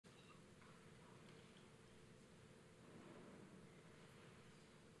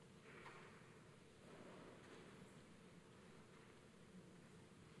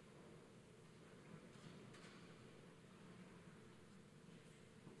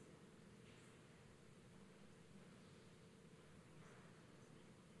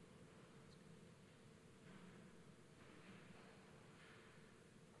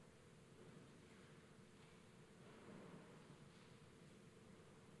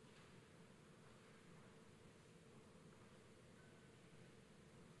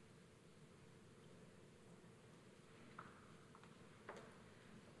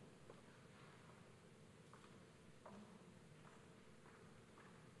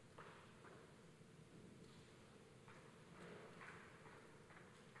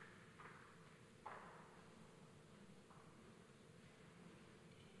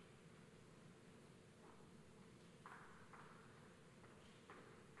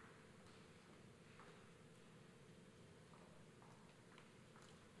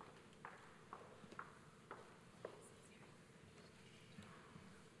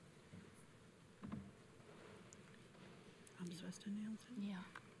just announce it? Yeah.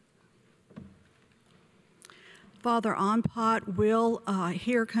 Father Onpot will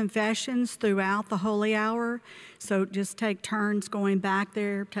hear confessions throughout the Holy Hour, so just take turns going back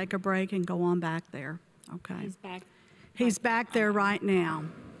there, take a break, and go on back there. Okay. He's back. He's back there right now.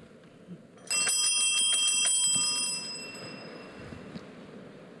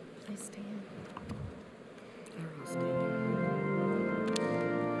 Please stand.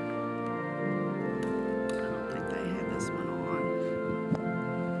 I don't think they had this one on.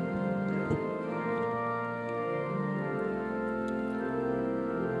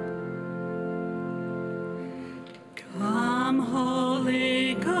 Come,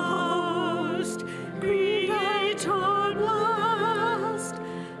 Holy Ghost, create our blessed,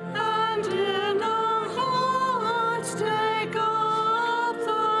 and in our hearts take up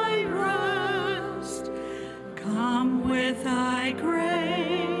thy rest. Come with thy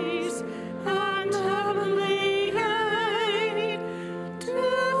grace and heavenly aid to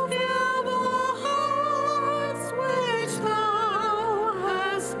fill the hearts which thou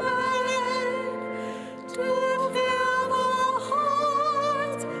hast made, to fill the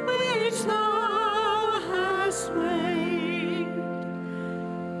hearts which thou hast made.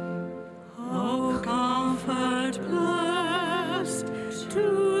 O comfort blessed,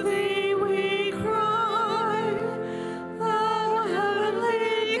 to thee we cry, thou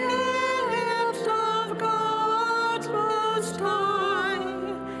heavenly gift of God Most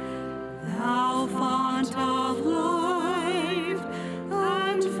High, thou font of life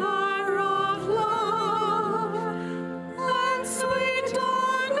and fire of love, and sweet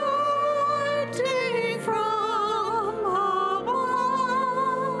anointing from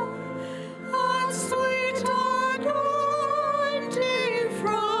above, and sweet anointing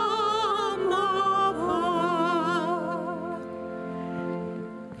from above.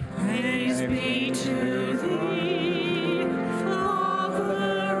 Praise be to thee,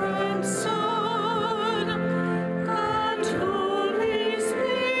 Father and Son, and Holy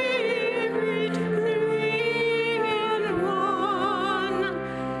Spirit, three in one.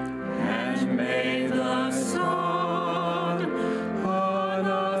 And may the Son on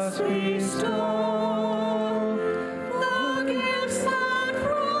us bestow the gifts that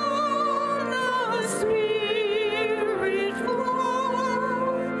from the Spirit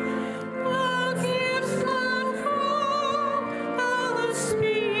flow, the gifts that from the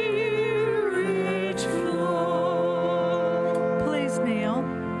Spirit flow. Please kneel.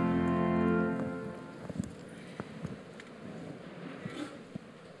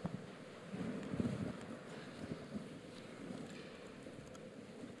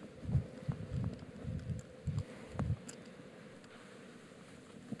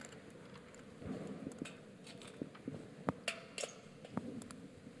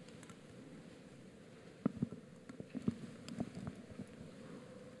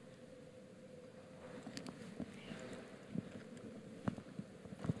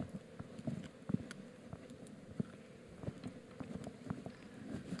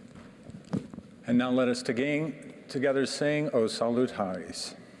 And now let us together sing O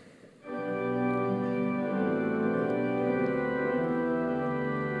Salutaris.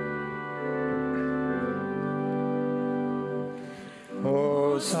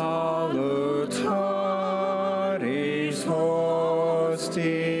 O salutaris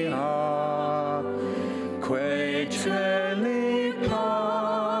hostia, quae celi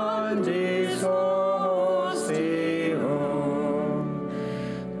pandis ostium,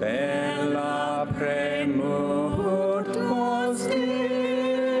 bella premut hostilia,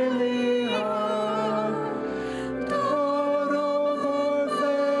 dorobor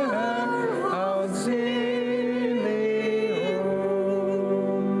fer auxilium,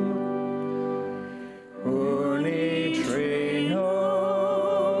 uni trino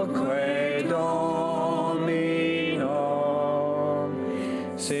quae Domino,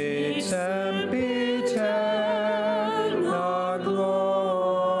 sit sempiterna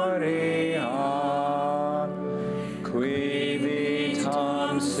gloria, qui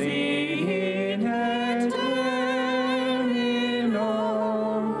vitam sine terminum,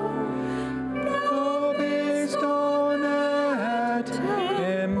 nobis donet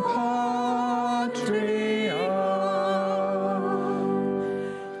in patria.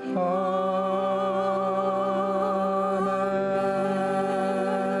 Amen.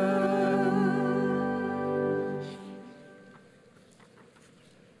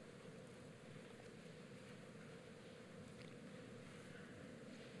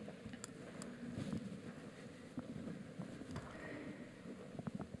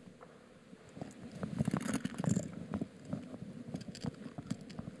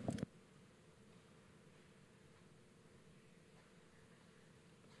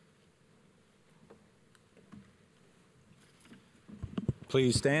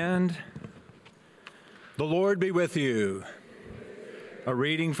 Please stand. The Lord be with you. A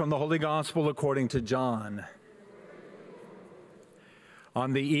reading from the Holy Gospel according to John.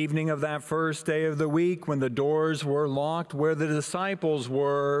 On the evening of that first day of the week, when the doors were locked where the disciples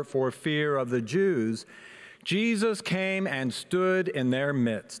were for fear of the Jews, Jesus came and stood in their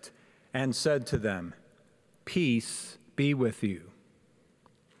midst and said to them, "Peace be with you."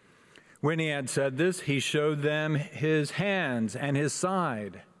 When he had said this, he showed them his hands and his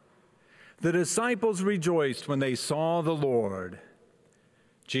side. The disciples rejoiced when they saw the Lord.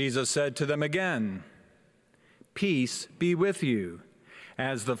 Jesus said to them again, "Peace be with you.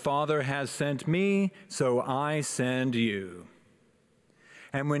 As the Father has sent me, so I send you."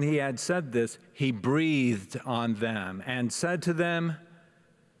 And when he had said this, he breathed on them and said to them,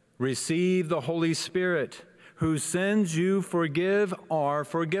 "Receive the Holy Spirit. Whose sins you forgive are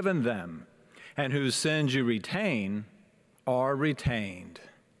forgiven them, and whose sins you retain are retained."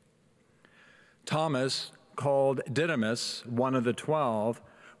 Thomas, called Didymus, one of the 12,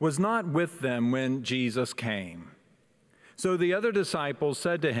 was not with them when Jesus came. So the other disciples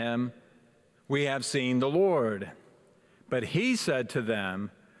said to him, "We have seen the Lord." But he said to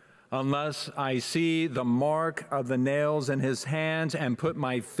them, "Unless I see the mark of the nails in his hands and put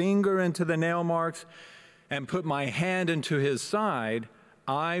my finger into the nail marks and put my hand into his side,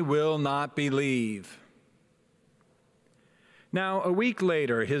 I will not believe." Now, a week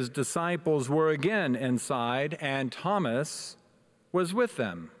later, his disciples were again inside, and Thomas was with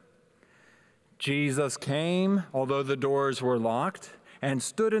them. Jesus came, although the doors were locked, and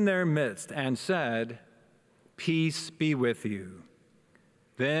stood in their midst and said, "Peace be with you."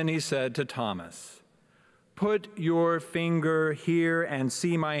 Then he said to Thomas, "Put your finger here and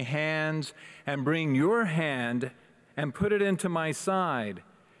see my hands, and bring your hand and put it into my side,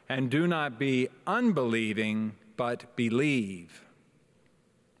 and do not be unbelieving, but believe."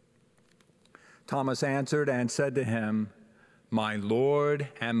 Thomas answered and said to him, "My Lord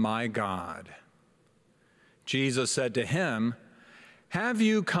and my God." Jesus said to him, "Have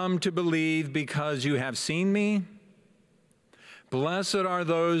you come to believe because you have seen me? Blessed are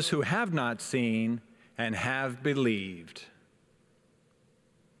those who have not seen and have believed."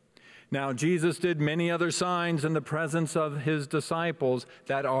 Now Jesus did many other signs in the presence of his disciples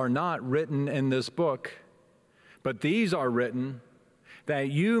that are not written in this book. But these are written that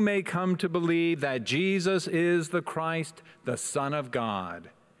you may come to believe that Jesus is the Christ, the Son of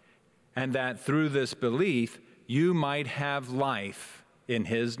God, and that through this belief you might have life in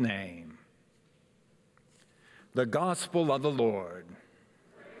his name. The Gospel of the Lord.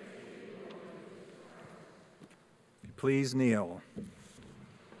 Please kneel.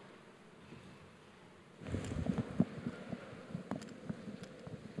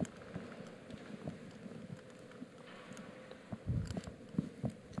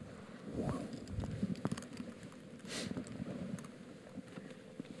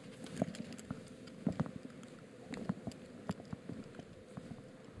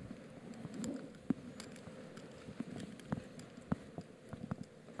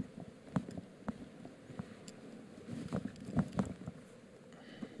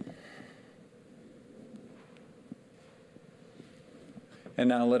 And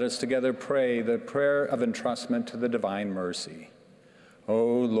now let us together pray the prayer of entrustment to the divine mercy. O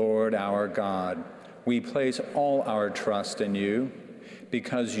Lord our God, we place all our trust in you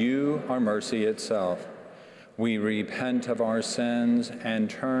because you are mercy itself. We repent of our sins and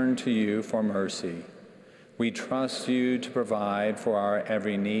turn to you for mercy. We trust you to provide for our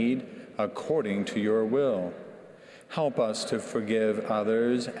every need according to your will. Help us to forgive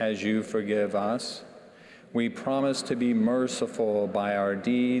others as you forgive us. We promise to be merciful by our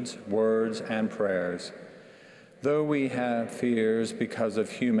deeds, words, and prayers. Though we have fears because of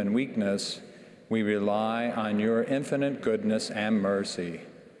human weakness, we rely on your infinite goodness and mercy.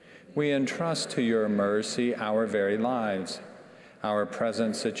 We entrust to your mercy our very lives, our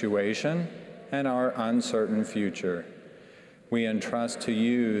present situation, and our uncertain future. We entrust to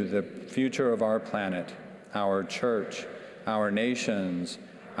you the future of our planet, our church, our nations,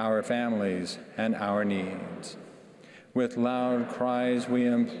 our families, and our needs. With loud cries, we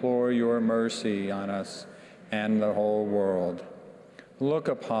implore your mercy on us and the whole world. Look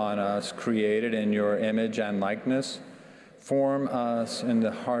upon us, created in your image and likeness. Form us in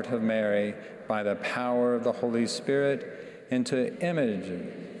the heart of Mary by the power of the Holy Spirit into image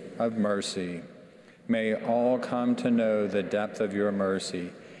of mercy. May all come to know the depth of your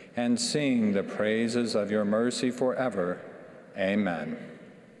mercy and sing the praises of your mercy forever. Amen.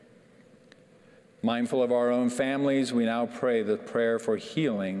 Mindful of our own families, we now pray the prayer for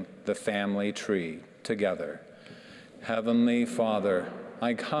healing the family tree together. Heavenly Father,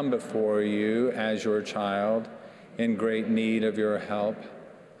 I come before you as your child in great need of your help.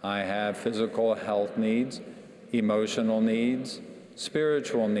 I have physical health needs, emotional needs,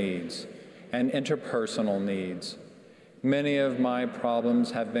 spiritual needs, and interpersonal needs. Many of my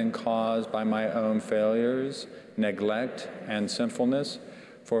problems have been caused by my own failures, neglect, and sinfulness,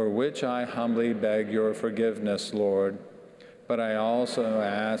 for which I humbly beg your forgiveness, Lord. But I also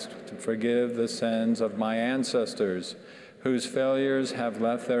ask to forgive the sins of my ancestors, whose failures have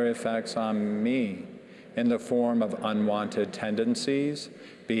left their effects on me in the form of unwanted tendencies,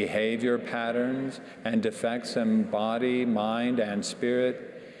 behavior patterns, and defects in body, mind, and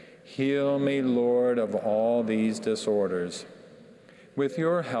spirit. Heal me, Lord, of all these disorders. With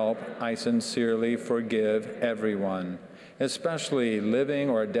your help, I sincerely forgive everyone, especially living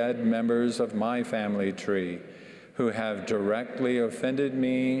or dead members of my family tree, who have directly offended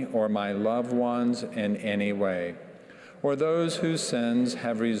me or my loved ones in any way, or those whose sins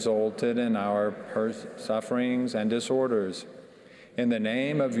have resulted in our sufferings and disorders. In the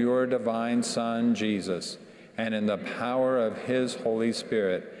name of your divine Son, Jesus, and in the power of his Holy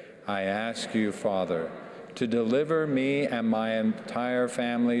Spirit, I ask you, Father, to deliver me and my entire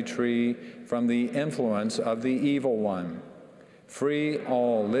family tree from the influence of the evil one. Free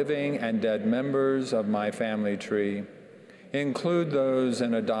all living and dead members of my family tree. Include those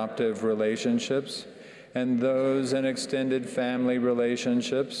in adoptive relationships and those in extended family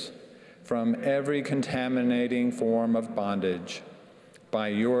relationships from every contaminating form of bondage. By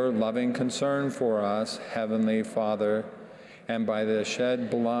your loving concern for us, Heavenly Father, and by the shed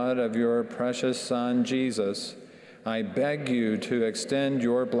blood of your precious Son, Jesus, I beg you to extend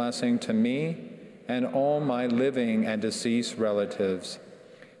your blessing to me and all my living and deceased relatives.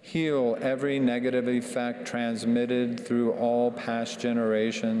 Heal every negative effect transmitted through all past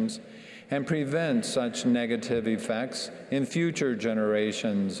generations, and prevent such negative effects in future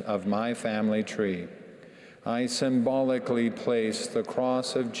generations of my family tree. I symbolically place the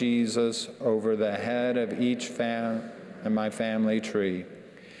cross of Jesus over the head of each in my family tree,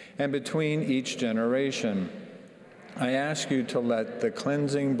 and between each generation. I ask you to let the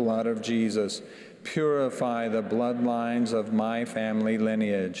cleansing blood of Jesus purify the bloodlines of my family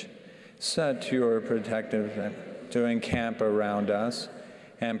lineage. Set your protective to encamp around us,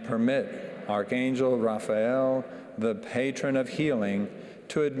 and permit Archangel Raphael, the patron of healing,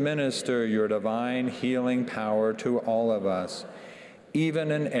 to administer your divine healing power to all of us,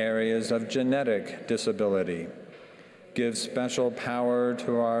 even in areas of genetic disability. Give special power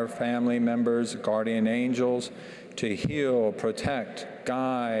to our family members, guardian angels, to heal, protect,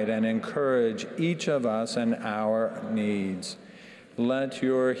 guide, and encourage each of us in our needs. Let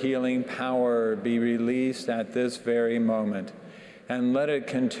your healing power be released at this very moment, and let it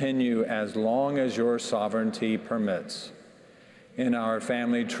continue as long as your sovereignty permits. In our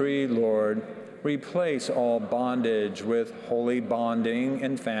family tree, Lord, replace all bondage with holy bonding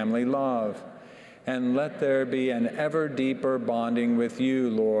and family love. And let there be an ever deeper bonding with you,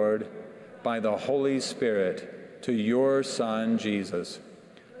 Lord, by the Holy Spirit, to your Son, Jesus.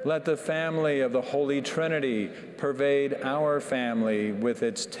 Let the family of the Holy Trinity pervade our family with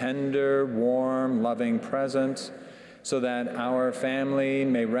its tender, warm, loving presence, so that our family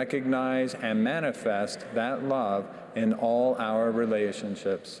may recognize and manifest that love in all our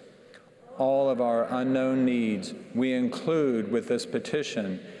relationships. All of our unknown needs we include with this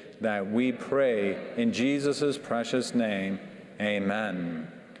petition that we pray in Jesus' precious name.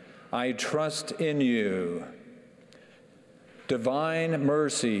 Amen. I trust in you. Divine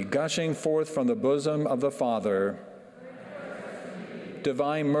mercy gushing forth from the bosom of the Father.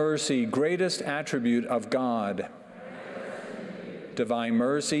 Divine mercy, greatest attribute of God. Divine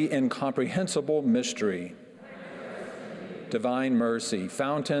mercy, incomprehensible mystery. Divine mercy,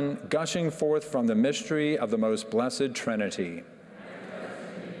 fountain gushing forth from the mystery of the most blessed Trinity.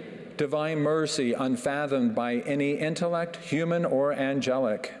 Divine mercy, unfathomed by any intellect, human or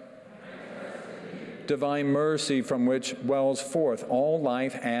angelic. Divine mercy from which wells forth all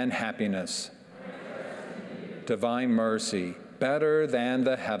life and happiness. Divine mercy, better than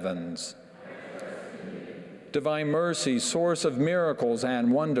the heavens. Divine mercy, source of miracles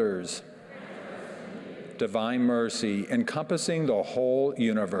and wonders. Divine mercy, encompassing the whole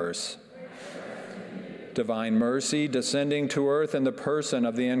universe. Divine mercy, descending to earth in the person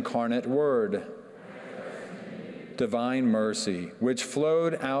of the incarnate Word. Divine mercy, which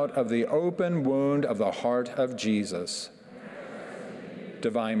flowed out of the open wound of the heart of Jesus.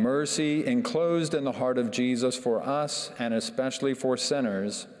 Divine mercy, enclosed in the heart of Jesus for us, and especially for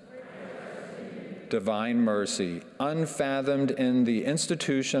sinners. Divine mercy, unfathomed in the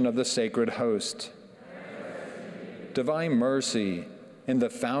institution of the sacred host. Divine mercy in the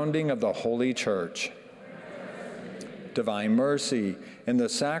founding of the Holy Church. Divine mercy in the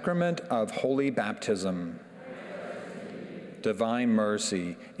sacrament of holy baptism. Divine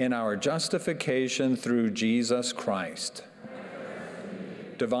mercy in our justification through Jesus Christ.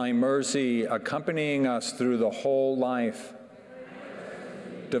 Divine mercy accompanying us through the whole life.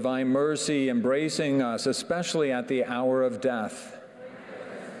 Divine mercy embracing us, especially at the hour of death.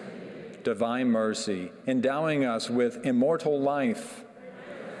 Divine mercy endowing us with immortal life.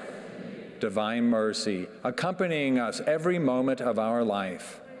 Divine mercy accompanying us every moment of our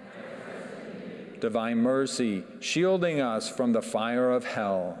life. Divine mercy shielding us from the fire of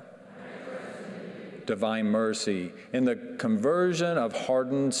hell. Divine mercy in the conversion of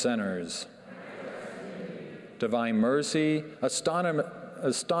hardened sinners. Divine mercy,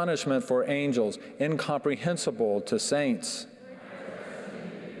 astonishment for angels, incomprehensible to saints.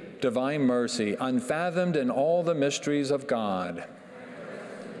 Divine mercy, unfathomed in all the mysteries of God.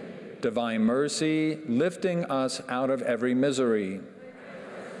 Divine mercy, lifting us out of every misery.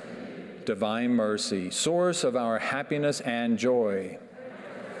 Divine mercy, source of our happiness and joy.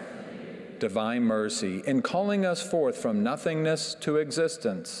 Divine mercy, in calling us forth from nothingness to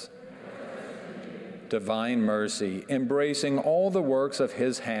existence. Divine mercy, embracing all the works of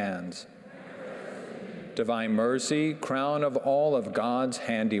his hands. Divine mercy, crown of all of God's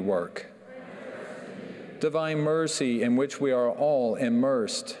handiwork. Divine mercy, in which we are all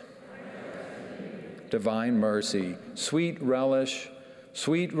immersed. Divine mercy, sweet relish,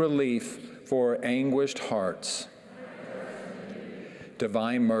 sweet relief for anguished hearts.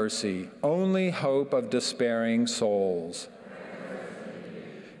 Divine mercy, only hope of despairing souls.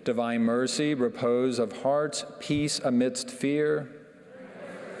 Divine mercy, repose of hearts, peace amidst fear.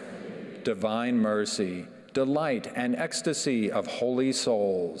 Divine mercy, delight and ecstasy of holy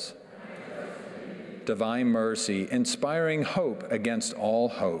souls. Divine mercy, inspiring hope against all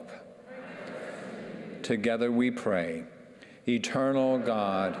hope. Together we pray. Eternal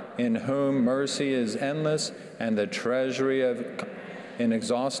God, in whom mercy is endless and the treasury of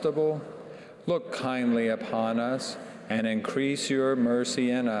inexhaustible, look kindly upon us and increase your mercy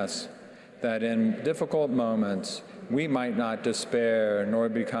in us, that in difficult moments we might not despair nor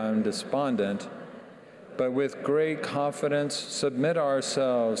become despondent, but with great confidence submit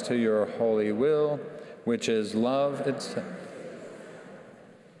ourselves to your holy will, which is love itself.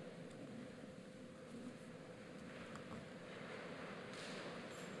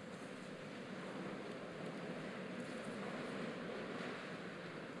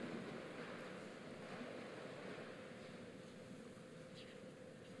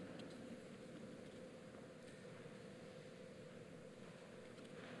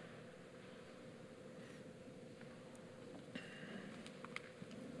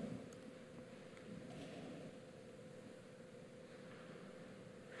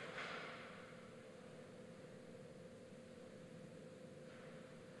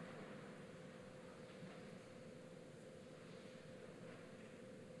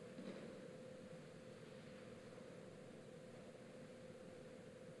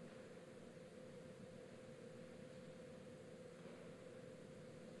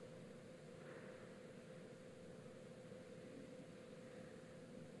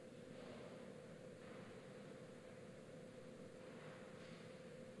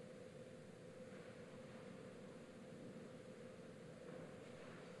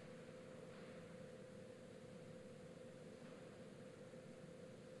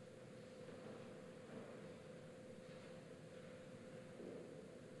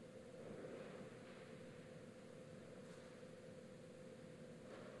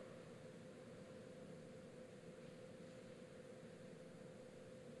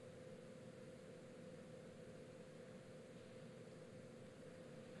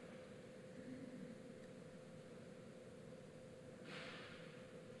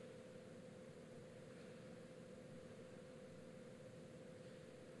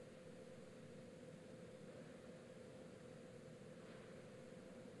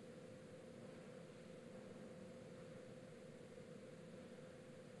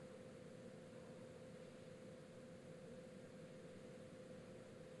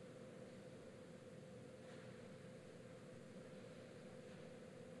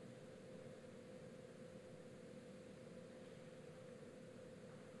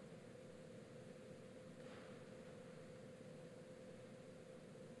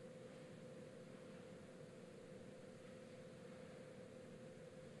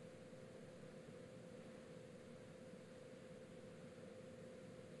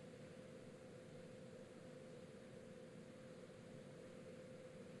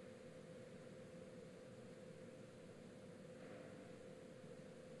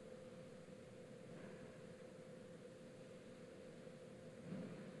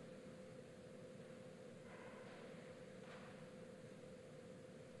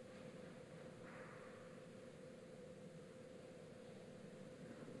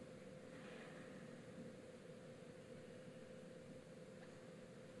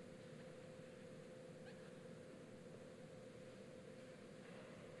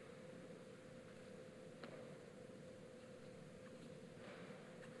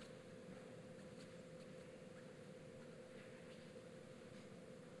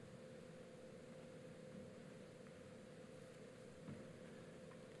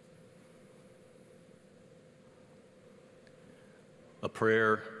 A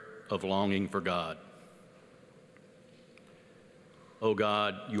prayer of longing for God. O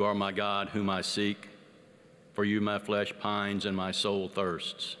God, you are my God whom I seek. For you my flesh pines and my soul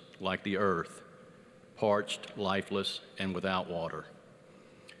thirsts, like the earth, parched, lifeless, and without water.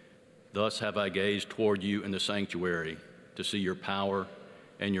 Thus have I gazed toward you in the sanctuary to see your power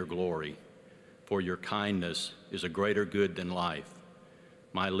and your glory. For your kindness is a greater good than life.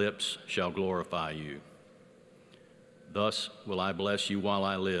 My lips shall glorify you. Thus will I bless you while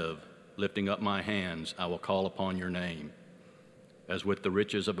I live. Lifting up my hands, I will call upon your name. As with the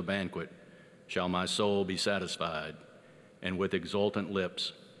riches of a banquet shall my soul be satisfied, and with exultant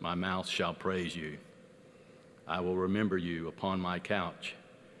lips my mouth shall praise you. I will remember you upon my couch,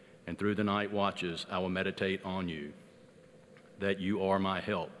 and through the night watches I will meditate on you, that you are my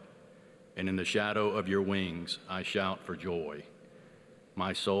help, and in the shadow of your wings I shout for joy.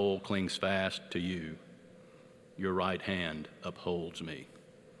 My soul clings fast to you. Your right hand upholds me.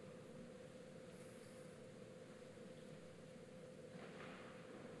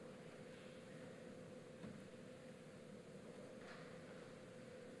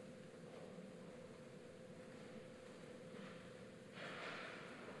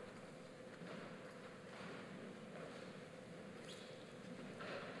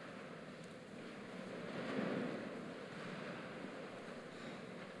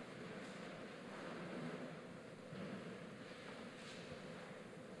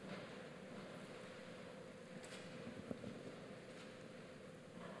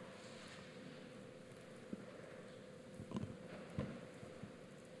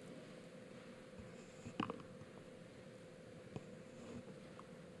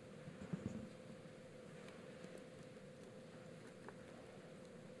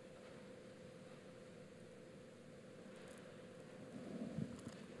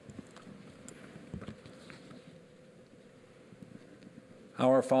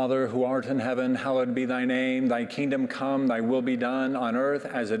 Our Father, who art in heaven, hallowed be thy name. Thy kingdom come, thy will be done on earth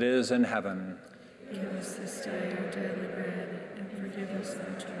as it is in heaven. Give us this day our daily bread, and forgive us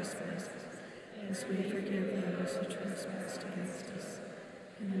our trespasses, as we forgive those who trespass against us.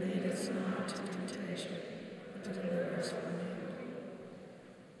 And lead us not into temptation, but deliver us from evil.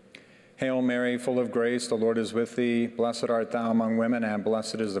 Hail Mary, full of grace, the Lord is with thee. Blessed art thou among women, and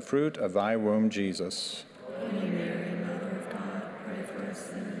blessed is the fruit of thy womb, Jesus. Holy Mary, Mother of God, pray for us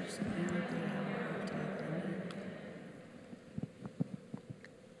sinners, now at the hour of death. Amen.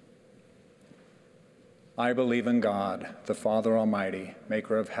 I believe in God, the Father Almighty,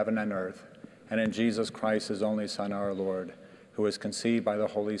 maker of heaven and earth, and in Jesus Christ, his only Son, our Lord, who was conceived by the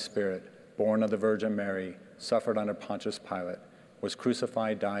Holy Spirit, born of the Virgin Mary, suffered under Pontius Pilate, was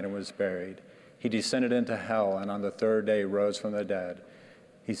crucified, died, and was buried. He descended into hell, and on the third day rose from the dead.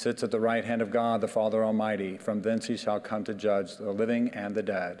 He sits at the right hand of God, the Father Almighty. From thence he shall come to judge the living and the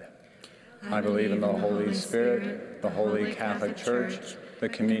dead. I believe in the Holy Spirit, the Holy Catholic Church, the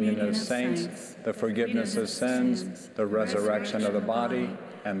communion of saints, the forgiveness of sins, the resurrection of the body,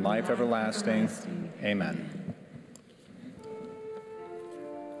 and life everlasting. Amen.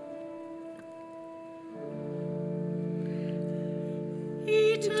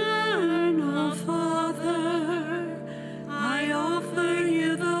 Eternal Father, I offer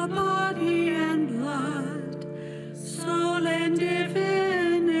you the body and blood, soul and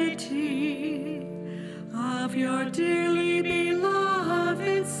divinity of your dearly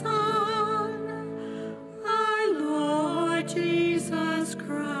beloved Son, our Lord Jesus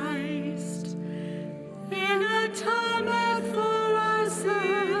Christ. In atonement for our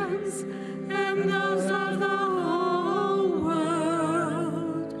sins and those of the whole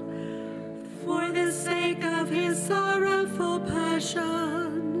world, for the sake of his sorrowful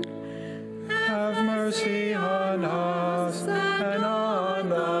passion, Have mercy on us and on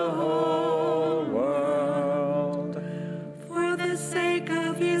the whole world. for the sake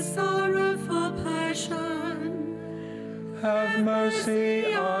of his sorrowful passion, Have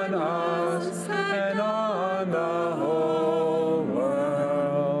mercy on us and on the whole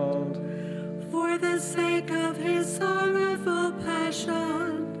world. for the sake of his sorrowful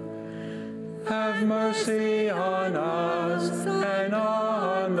passion, Have mercy on us and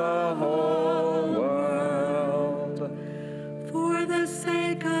on the whole world. for the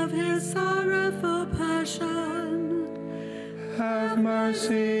sake of his sorrowful passion, Have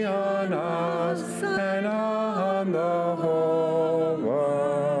mercy on us and on the whole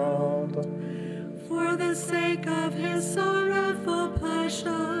world. for the sake of his sorrowful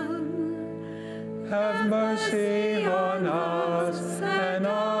passion, Have mercy on us and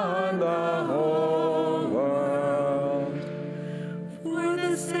on the whole world. for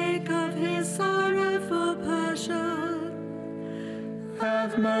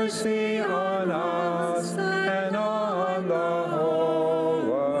have mercy on us and on the whole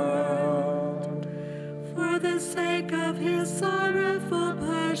world. For the sake of his sorrowful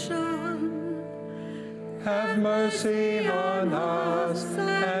passion, Have mercy on us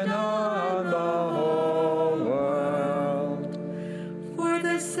and on the whole world. for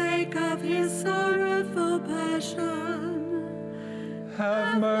the sake of his sorrowful passion,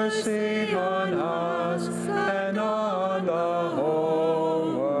 Have mercy on us and on the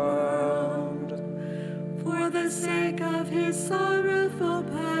whole world. for the sake of his sorrowful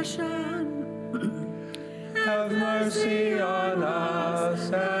passion, Have mercy on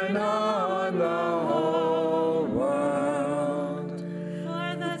us and on the whole world.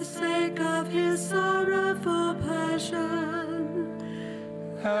 for the sake of his sorrowful passion,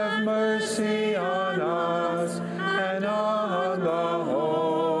 Have mercy on us and on the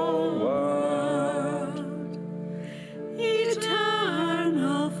whole world.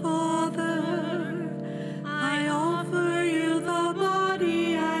 Eternal Father, I offer you the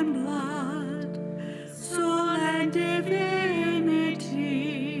body and blood, soul and divinity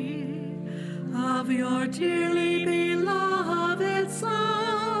of your dearly beloved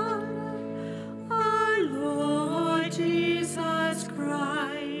Son, our Lord Jesus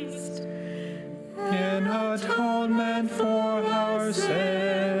Christ, In atonement for our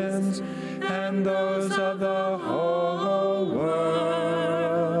sins and those of the whole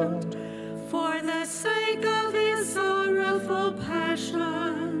world. for the sake of his sorrowful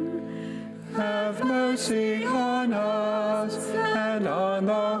passion, Have mercy on us and on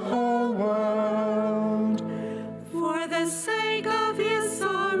the whole world. for the sake of his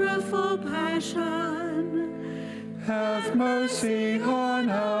sorrowful passion, Have mercy on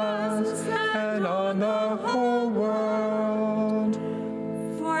us and on the whole world.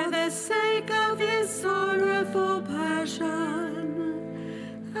 for the sake of his sorrowful passion,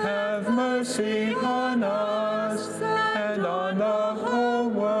 Have mercy on us and on the whole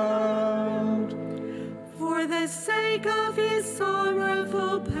world. for the sake of his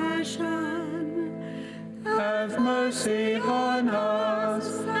sorrowful passion, Have mercy on us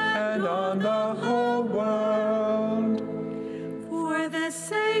and on the whole world. for the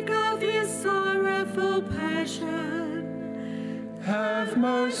sake of his sorrowful passion, Have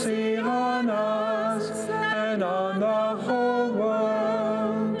mercy on us and on the whole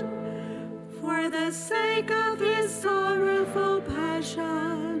world. for the sake of his sorrowful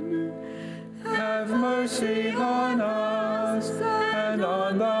passion, Have mercy on us and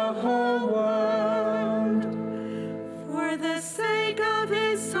on the whole world. for the sake of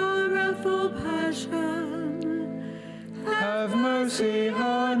his sorrowful passion, Have mercy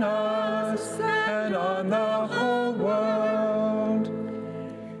on us and on the whole world.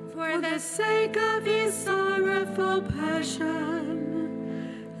 for the sake of his sorrowful passion,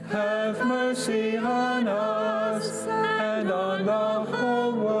 Have mercy on us and on the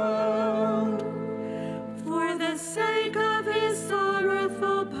whole world. for the sake of his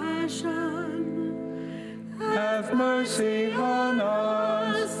sorrowful passion, Have mercy on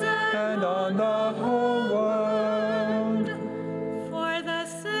us and on the whole world. for the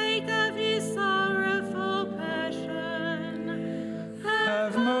sake of his sorrowful passion,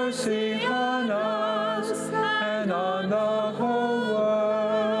 Have mercy on us and on the whole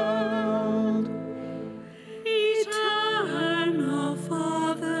world. Eternal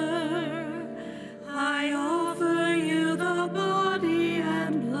Father, I offer you the body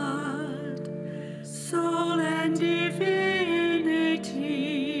and blood, soul and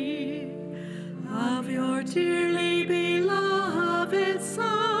divinity of your dearly beloved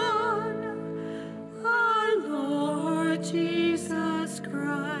Son, our Lord Jesus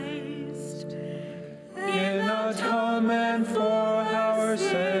Christ. In atonement for our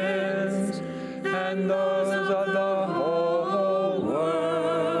sins and those of the whole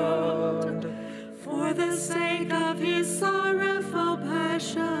world. For the sake of his sorrowful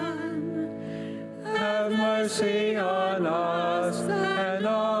passion, Have mercy on us and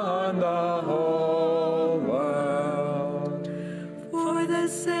on the whole world. for the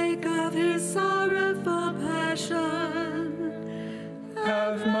sake of his sorrowful passion,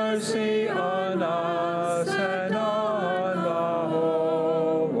 Have mercy on us and on the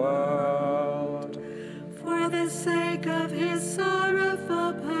whole world. for the sake of his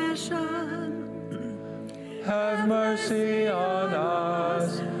sorrowful passion, Have mercy on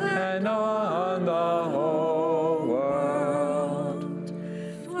us and on the whole world.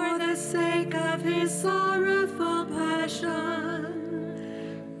 for the sake of his sorrowful passion,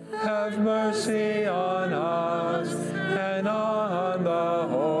 Have mercy on us and on the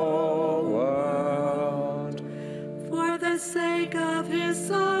whole world.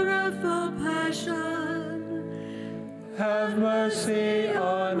 have mercy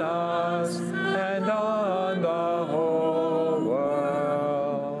on us and on the whole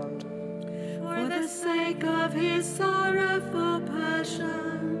world. For the sake of his sorrowful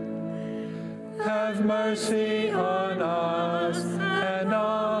passion, Have mercy on us and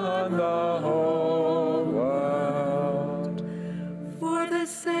on the whole world. for the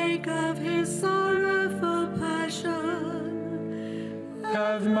sake of his sorrowful passion,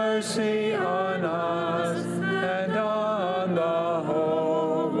 Have mercy on us and on the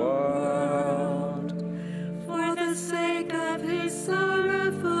whole world. for the sake of his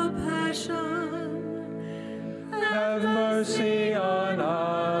sorrowful passion, Have mercy on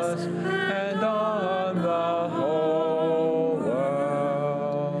us and on the whole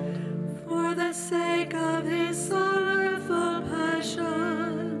world. for the sake of his sorrowful passion,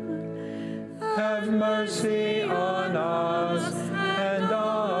 Have mercy on us and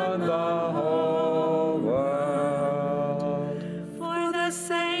on the whole world. for the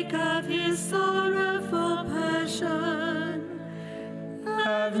sake of his sorrowful passion,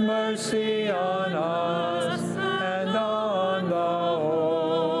 Have mercy on us and on the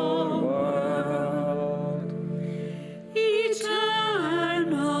whole world.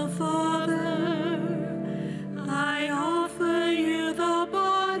 Eternal Father, I offer you the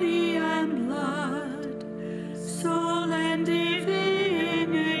body and blood, soul and divinity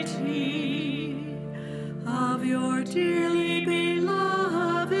of your dearly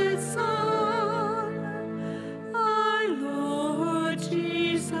beloved Son, our Lord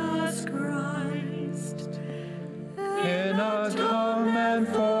Jesus Christ. In atonement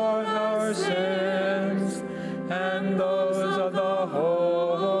for our sins and those of the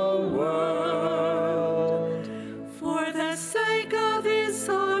whole world. For the sake of his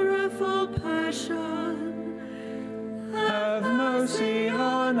sorrowful passion, Have mercy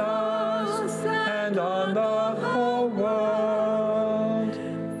on us and on the whole world.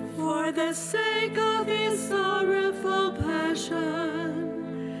 for the sake of his sorrowful passion,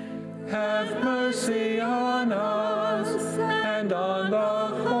 Have mercy on us and on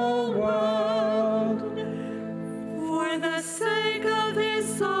the whole world. for the sake of his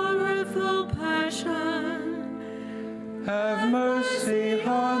sorrowful passion, Have mercy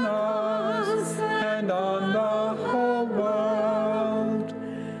on us and on the whole world.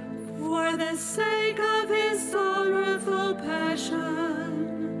 for the sake of his sorrowful passion,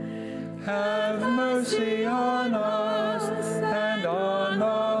 Have mercy on us and on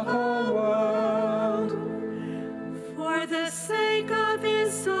the whole world. for the sake of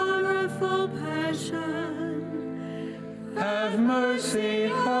his sorrowful passion, Have mercy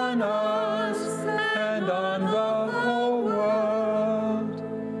on us and on the whole world.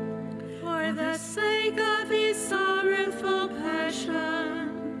 for the sake of his sorrowful passion,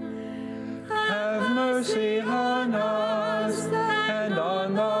 Have mercy on us and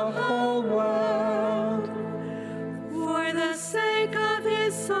on the whole world. for the sake of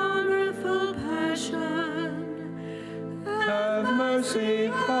his sorrowful passion, Have mercy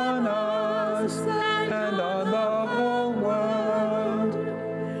on us and on the whole world.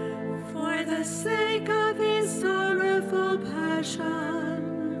 for the sake of his sorrowful passion,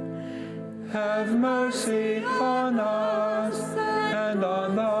 Have mercy on us and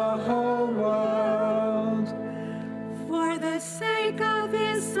on the whole world. for the sake of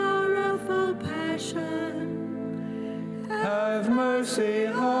his sorrowful passion, Have mercy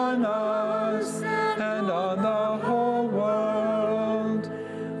on us and on the whole world.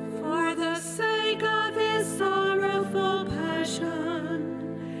 for the sake of his sorrowful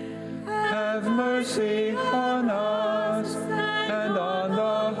passion, Have mercy on us and on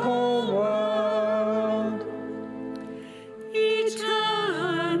the whole world.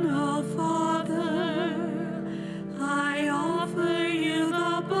 Eternal Father, I offer you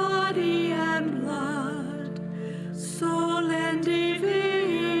the body and blood, soul and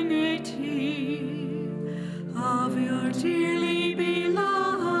divinity of your dearly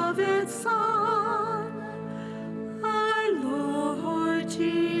beloved Son, our Lord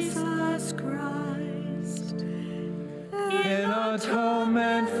Jesus Christ. In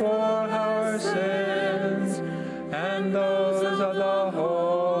atonement for our sins and those of the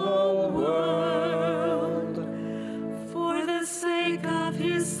whole world. For the sake of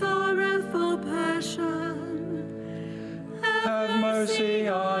his sorrowful passion, Have mercy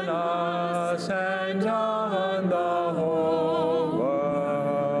on us and on the whole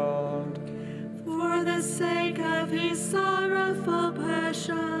world. for the sake of his sorrowful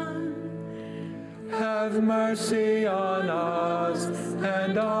passion, Have mercy on us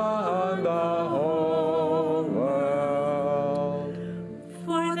and on the whole world.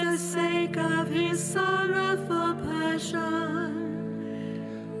 for the sake of his sorrowful passion,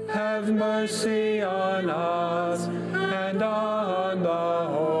 mercy on us and on the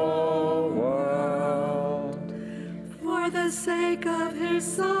whole world. For the sake of his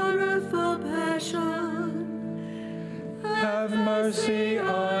sorrowful passion, Have mercy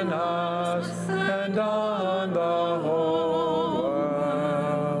on us and on the whole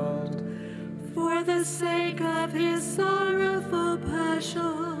world. for the sake of his sorrowful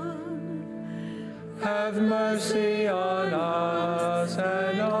passion, Have mercy on us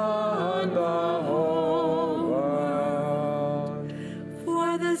and on the whole world.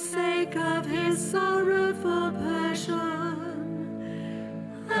 for the sake of his sorrowful passion,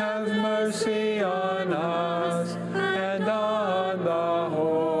 Have mercy on us and on the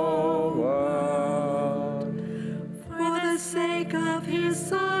whole world. for the sake of his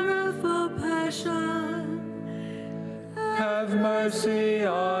sorrowful passion, Have mercy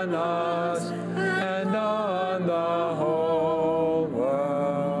on us and on the whole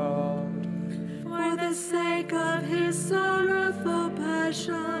world. for the sake of his sorrowful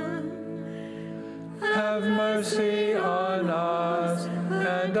passion, Have mercy on us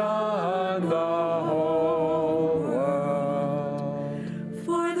and on the whole world.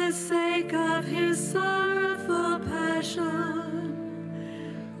 for the sake of his sorrowful passion,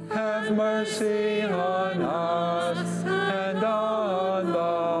 Have mercy on us and on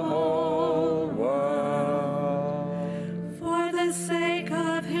the whole world. for the sake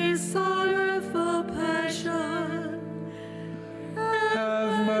of his sorrowful passion,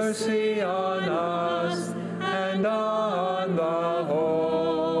 Have mercy on us and on the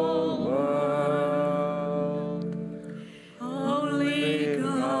whole world. Holy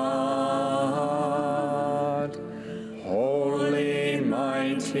God, Holy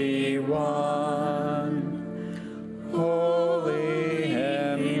Mighty One, Holy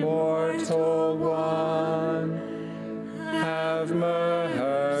Immortal One, have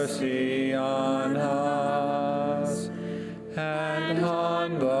mercy on us and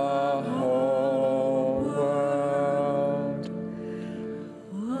on the whole world.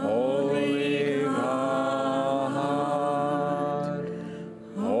 Holy God,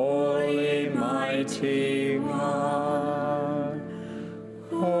 Holy Mighty One,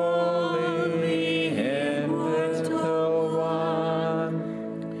 Holy Immortal One,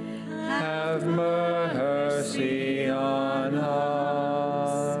 have mercy on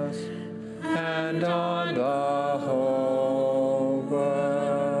us and on the whole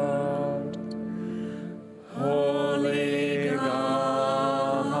world. Holy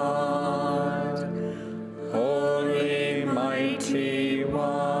God, Holy Mighty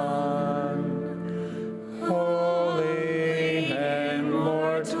One, Holy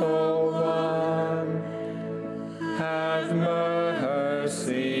Immortal One, have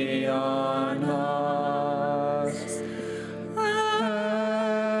mercy on us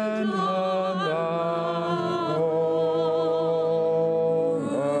and on the whole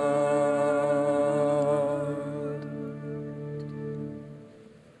world.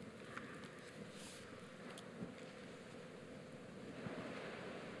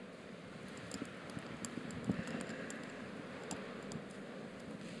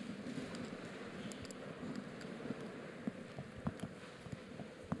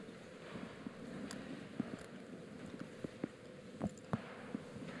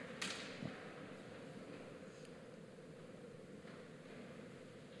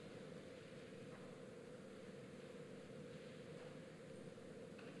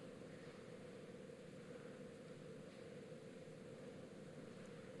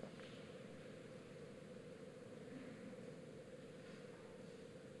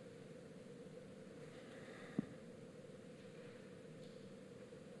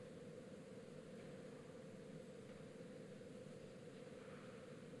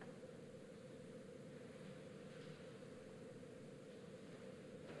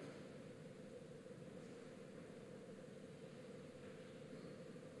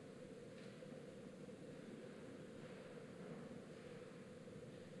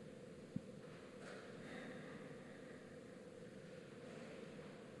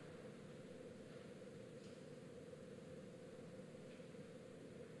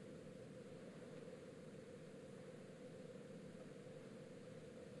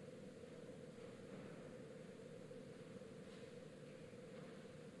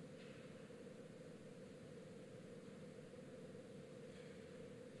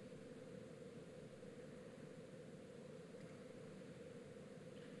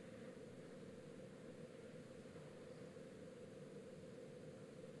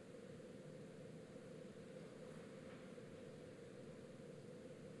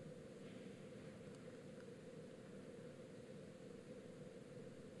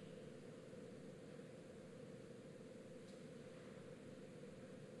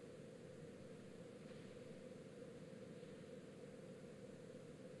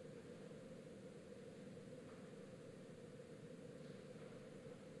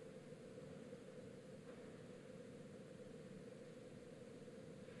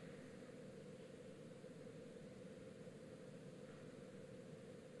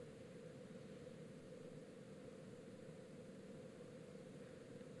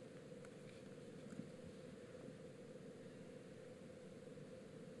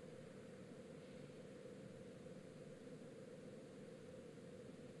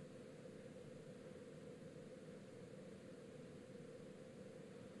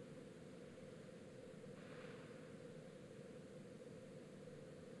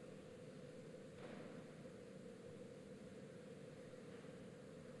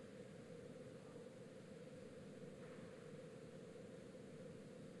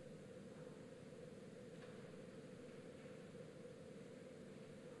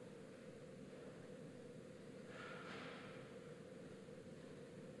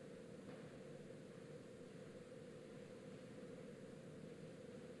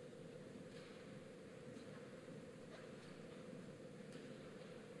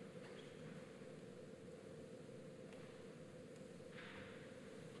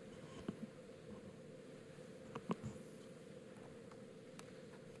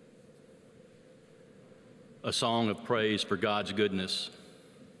 a song of praise for God's goodness.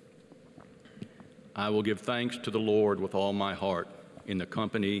 I will give thanks to the Lord with all my heart in the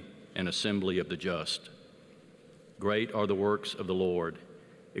company and assembly of the just. Great are the works of the Lord,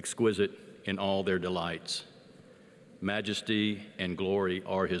 exquisite in all their delights. Majesty and glory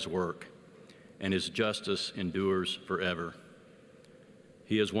are his work, and his justice endures forever.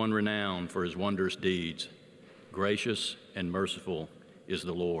 He has won renown for his wondrous deeds. Gracious and merciful is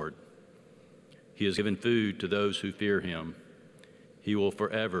the Lord. He has given food to those who fear him. He will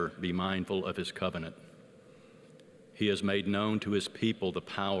forever be mindful of his covenant. He has made known to his people the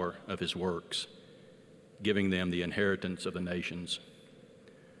power of his works, giving them the inheritance of the nations.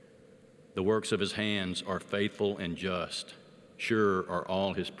 The works of his hands are faithful and just. Sure are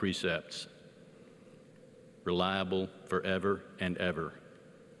all his precepts, reliable forever and ever,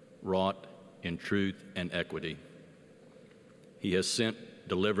 wrought in truth and equity. He has sent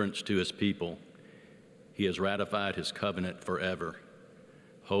deliverance to his people. He has ratified his covenant forever.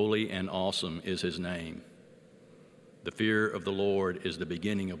 Holy and awesome is his name. The fear of the Lord is the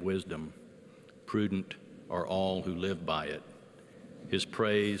beginning of wisdom. Prudent are all who live by it. His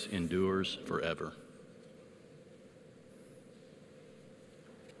praise endures forever.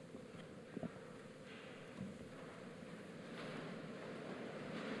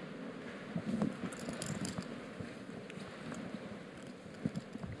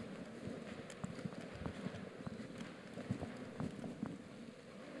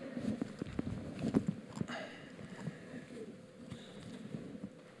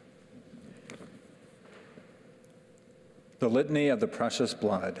 The Litany of the Precious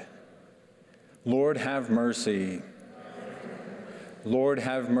Blood. Lord, have mercy. Lord,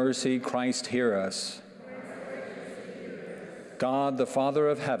 have mercy. Christ, hear us. God, the Father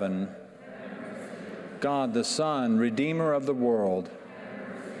of heaven, God, the Son, Redeemer of the world,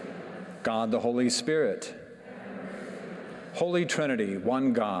 God, the Holy Spirit, Holy Trinity,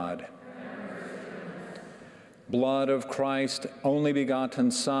 one God. Blood of Christ, only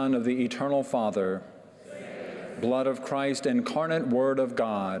begotten Son of the eternal Father, blood of Christ, incarnate Word of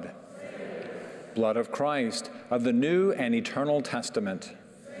God, blood of Christ of the New and Eternal Testament,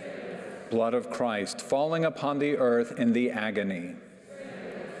 blood of Christ falling upon the earth in the agony,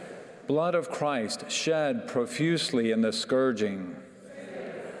 blood of Christ shed profusely in the scourging,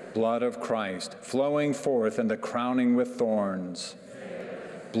 blood of Christ flowing forth in the crowning with thorns,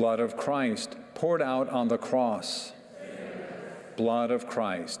 blood of Christ poured out on the cross, blood of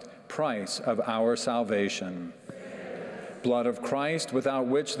Christ, price of our salvation, blood of Christ without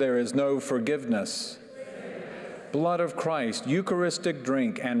which there is no forgiveness, blood of Christ, Eucharistic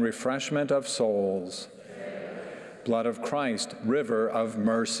drink and refreshment of souls, blood of Christ, river of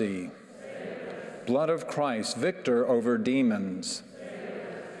mercy, blood of Christ, victor over demons,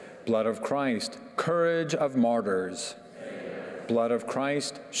 blood of Christ, courage of martyrs, blood of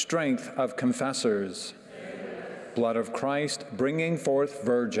Christ, strength of confessors, blood of Christ, bringing forth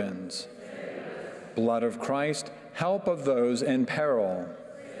virgins, blood of Christ, help of those in peril,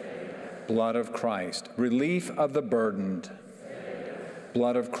 blood of Christ, relief of the burdened,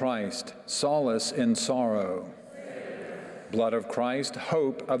 blood of Christ, solace in sorrow, blood of Christ,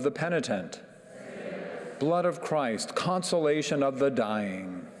 hope of the penitent, blood of Christ, consolation of the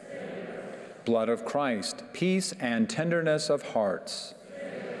dying, blood of Christ, peace and tenderness of hearts,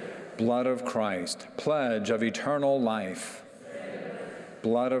 blood of Christ, pledge of eternal life,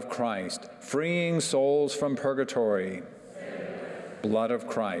 blood of Christ, freeing souls from purgatory, blood of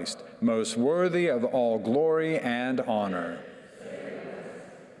Christ, most worthy of all glory and honor.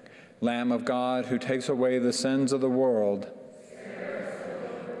 Lamb of God, who takes away the sins of the world,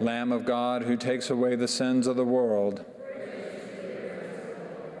 Lamb of God, who takes away the sins of the world,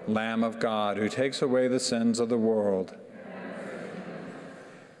 Lamb of God, who takes away the sins of the world.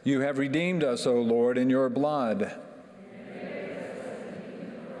 You have redeemed us, O Lord, in your blood.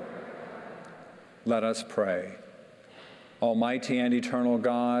 Let us pray. Almighty and eternal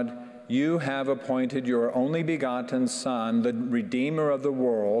God, you have appointed your only begotten Son, the Redeemer of the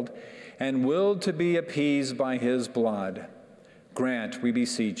world, and willed to be appeased by his blood. Grant, we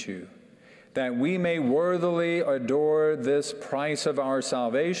beseech you, that we may worthily adore this price of our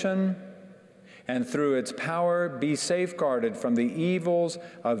salvation, and through its power be safeguarded from the evils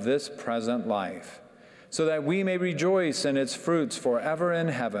of this present life, so that we may rejoice in its fruits forever in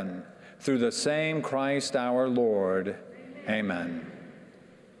heaven, through the same Christ our Lord. Amen.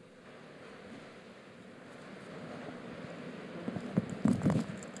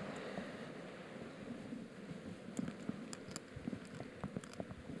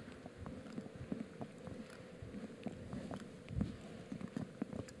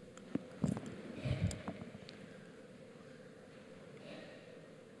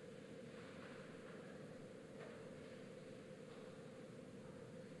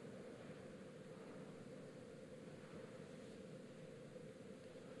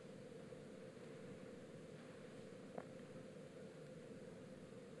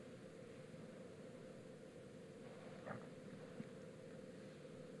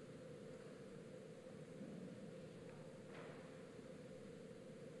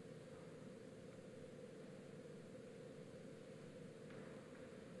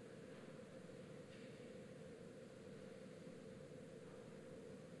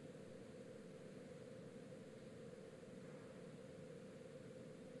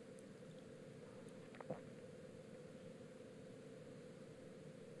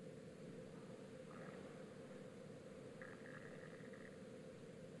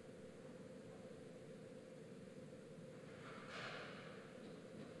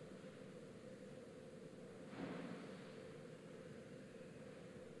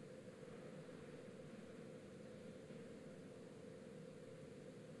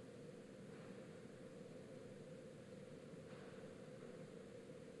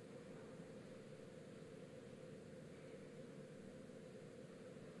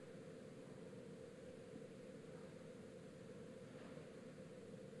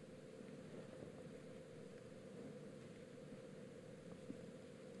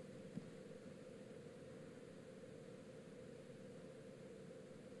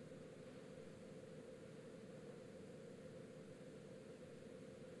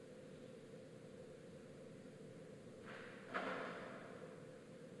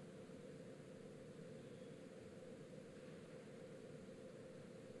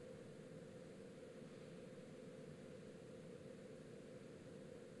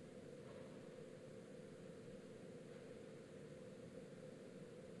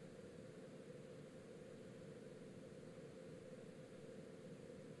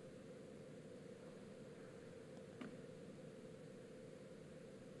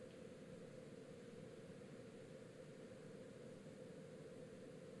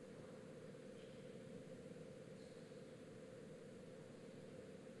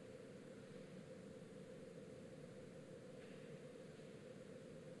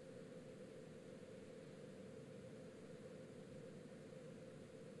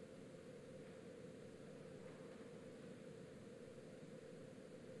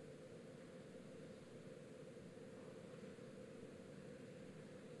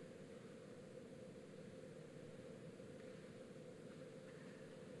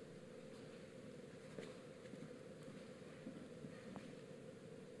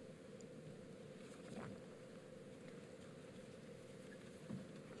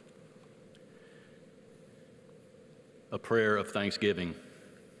 A prayer of thanksgiving.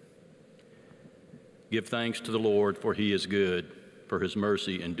 Give thanks to the Lord, for he is good, for his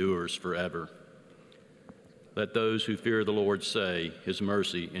mercy endures forever. Let those who fear the Lord say, his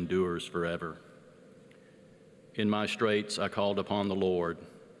mercy endures forever. In my straits I called upon the Lord.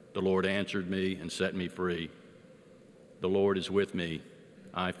 The Lord answered me and set me free. The Lord is with me.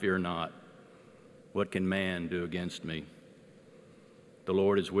 I fear not. What can man do against me? The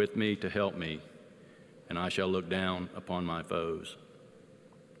Lord is with me to help me, and I shall look down upon my foes.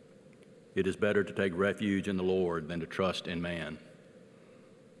 It is better to take refuge in the Lord than to trust in man.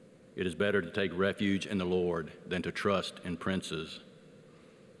 It is better to take refuge in the Lord than to trust in princes.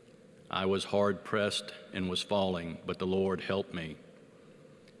 I was hard pressed and was falling, but the Lord helped me.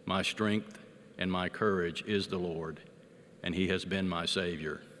 My strength and my courage is the Lord, and he has been my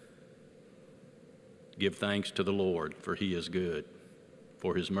Savior. Give thanks to the Lord, for he is good,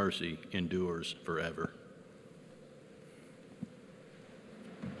 for his mercy endures forever.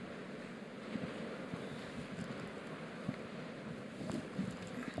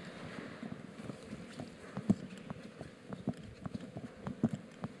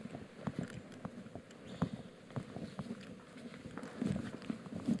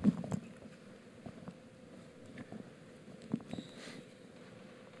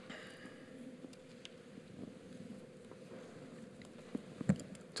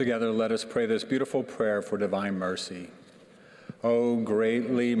 Together, let us pray this beautiful prayer for divine mercy. O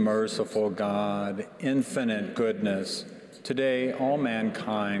greatly merciful God, infinite goodness, today all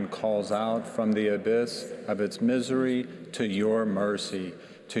mankind calls out from the abyss of its misery to your mercy,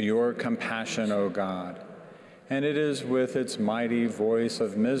 to your compassion, O God. And it is with its mighty voice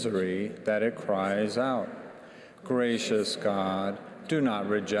of misery that it cries out. Gracious God, do not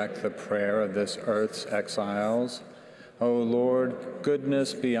reject the prayer of this earth's exiles. O Lord,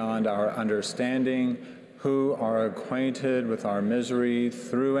 goodness beyond our understanding, who are acquainted with our misery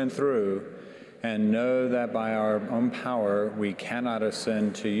through and through, and know that by our own power we cannot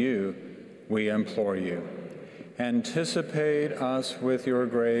ascend to you, we implore you. Anticipate us with your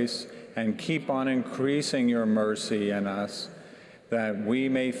grace and keep on increasing your mercy in us, that we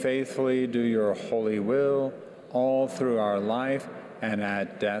may faithfully do your holy will all through our life and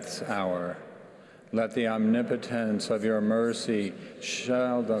at death's hour. Let the omnipotence of your mercy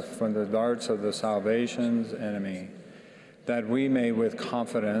shield us from the darts of the salvation's enemy, that we may with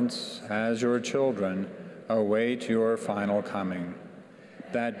confidence, as your children, await your final coming,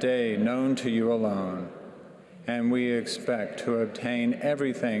 that day known to you alone, and we expect to obtain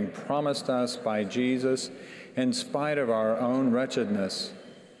everything promised us by Jesus in spite of our own wretchedness.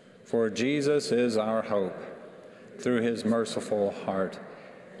 For Jesus is our hope. Through his merciful heart,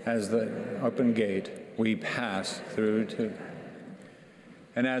 as the open gate we pass through to.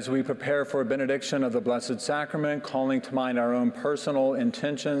 And as we prepare for benediction of the Blessed Sacrament, calling to mind our own personal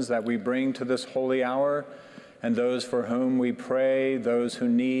intentions that we bring to this holy hour, and those for whom we pray, those who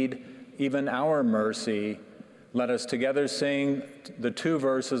need even our mercy, let us together sing the 2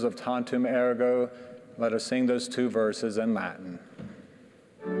 verses of Tantum Ergo. Let us sing those 2 verses in Latin.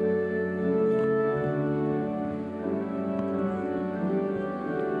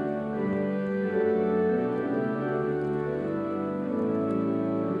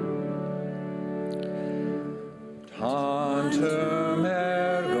 Tantum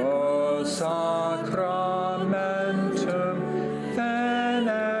ergo sacramentum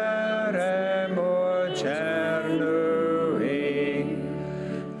veneremur cernui,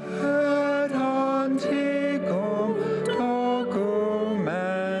 et antiquum docum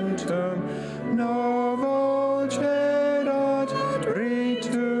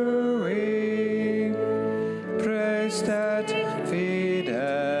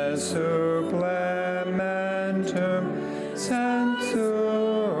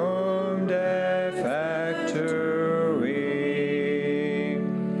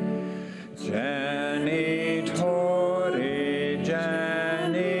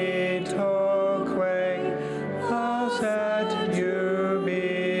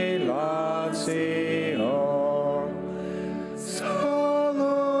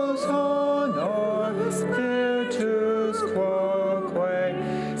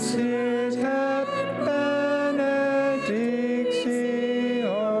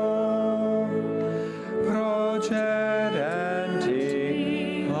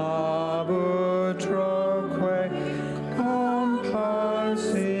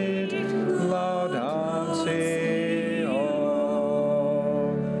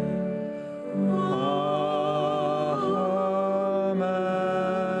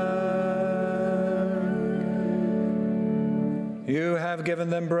You have given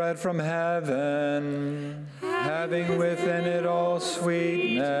them bread from heaven, having within it all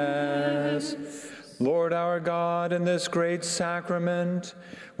sweetness. Lord our God, in this great sacrament,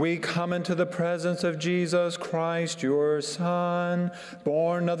 we come into the presence of Jesus Christ, your Son,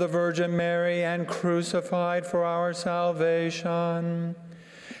 born of the Virgin Mary and crucified for our salvation.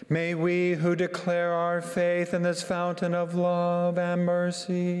 May we who declare our faith in this fountain of love and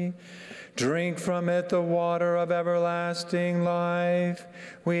mercy drink from it the water of everlasting life.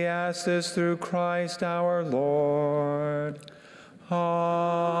 We ask this through Christ our Lord.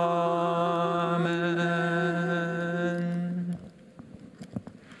 Amen.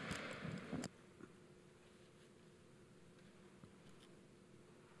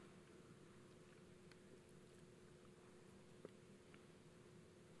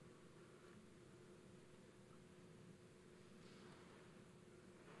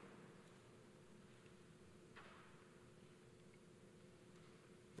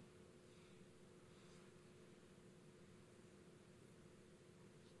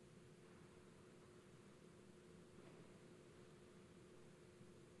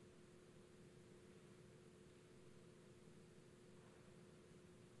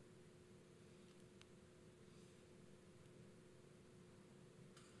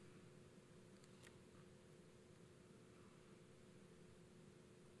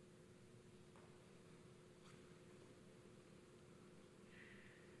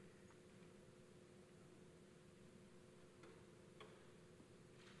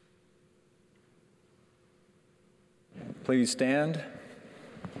 Please stand.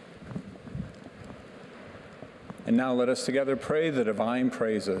 And now let us together pray the divine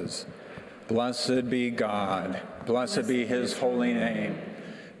praises. Blessed be God. Blessed be his holy name.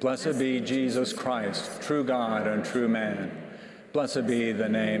 Blessed be Jesus Christ, true God and true man. Blessed be the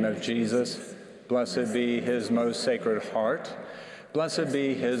name of Jesus. Blessed be his most sacred heart. Blessed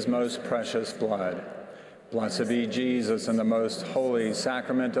be his most precious blood. Blessed be Jesus in the most holy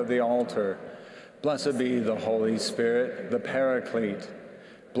sacrament of the altar. Blessed be the Holy Spirit, the Paraclete.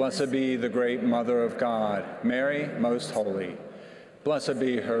 Blessed be the great Mother of God, Mary, most holy. Blessed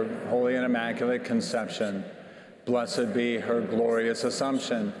be her holy and immaculate conception. Blessed be her glorious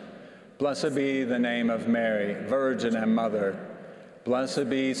assumption. Blessed be the name of Mary, Virgin and Mother. Blessed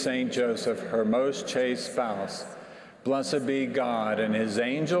be Saint Joseph, her most chaste spouse. Blessed be God and his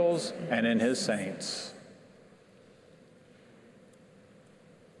angels and in his saints.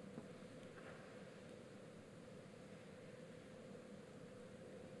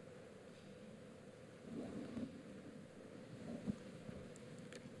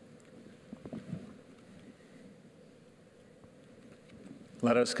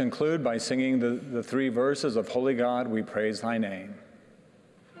 Let us conclude by singing the three verses of Holy God, we praise thy name.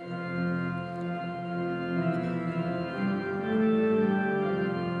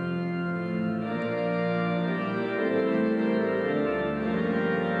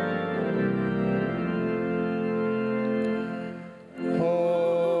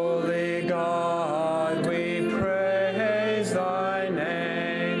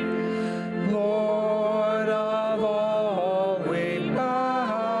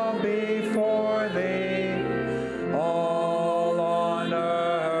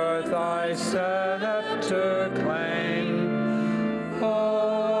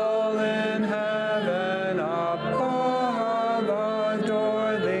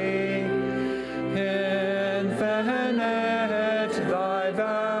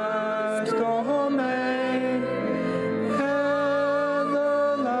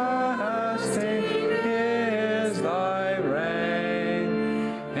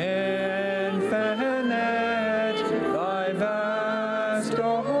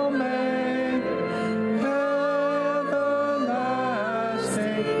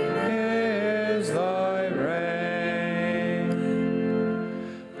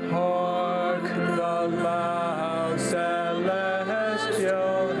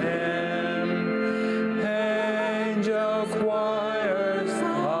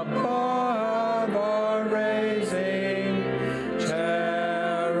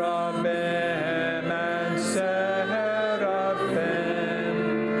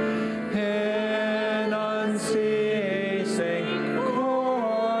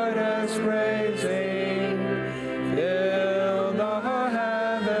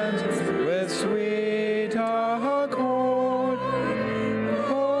 Sweet accord,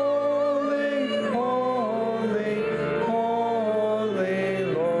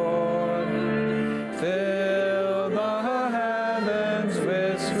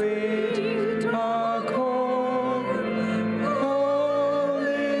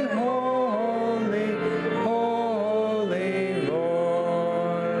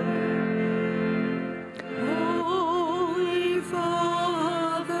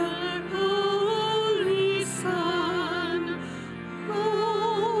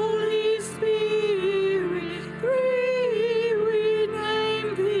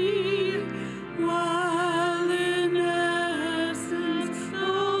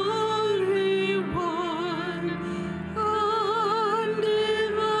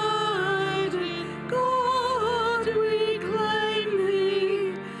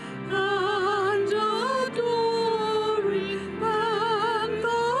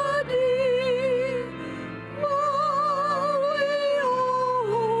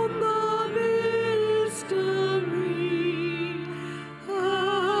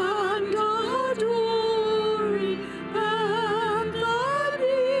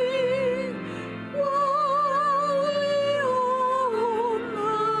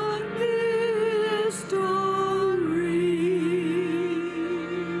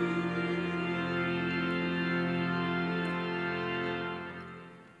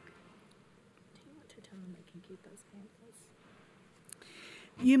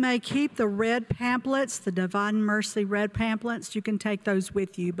 You may keep the red pamphlets, the Divine Mercy red pamphlets. You can take those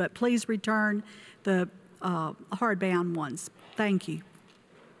with you, but please return the hardbound ones. Thank you.